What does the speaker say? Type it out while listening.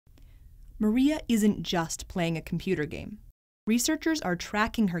Maria isn't just playing a computer game. Researchers are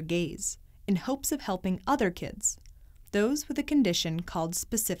tracking her gaze in hopes of helping other kids, those with a condition called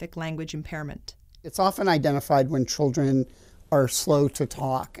specific language impairment. It's often identified when children are slow to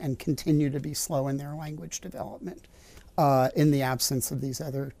talk and continue to be slow in their language development in the absence of these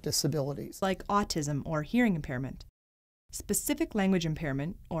other disabilities. Like autism or hearing impairment. Specific language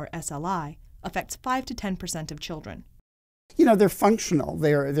impairment, or SLI, affects 5 to 10% of children. You know, they're functional.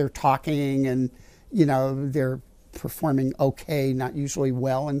 They're talking and, you know, they're performing okay, not usually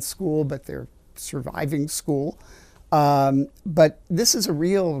well in school, but they're surviving school. But this is a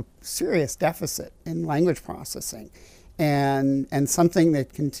real serious deficit in language processing and something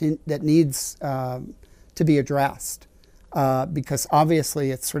that needs to be addressed because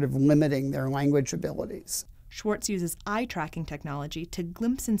obviously it's sort of limiting their language abilities. Schwartz uses eye tracking technology to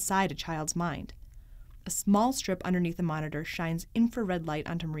glimpse inside a child's mind. A small strip underneath the monitor shines infrared light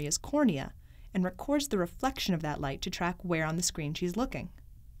onto Maria's cornea and records the reflection of that light to track where on the screen she's looking.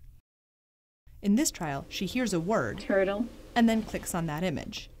 In this trial, she hears a word, turtle, and then clicks on that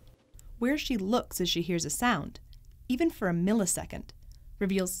image. Where she looks as she hears a sound, even for a millisecond,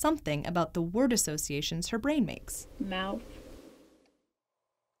 reveals something about the word associations her brain makes. mouth,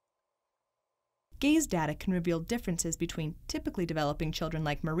 Gaze data can reveal differences between typically developing children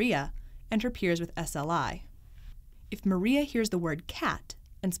like Maria and her peers with SLI. If Maria hears the word cat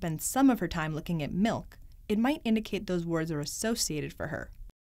and spends some of her time looking at milk, it might indicate those words are associated for her.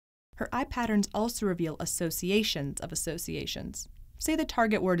 Her eye patterns also reveal associations of associations. Say the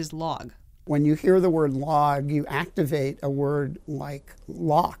target word is log. When you hear the word log, you activate a word like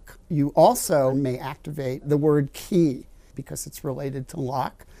lock. You also may activate the word key because it's related to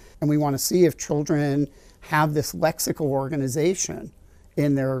lock. And we want to see if children have this lexical organization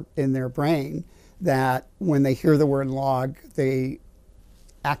in their brain that when they hear the word log, they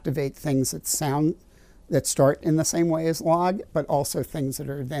activate things that start in the same way as log, but also things that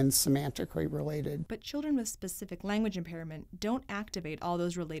are then semantically related. But children with specific language impairment don't activate all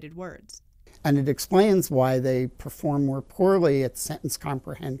those related words. And it explains why they perform more poorly at sentence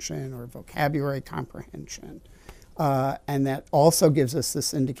comprehension or vocabulary comprehension. And that also gives us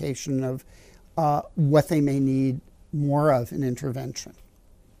this indication of what they may need more of in intervention.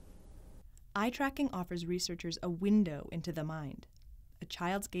 Eye tracking offers researchers a window into the mind. A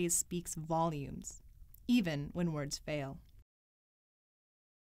child's gaze speaks volumes, even when words fail.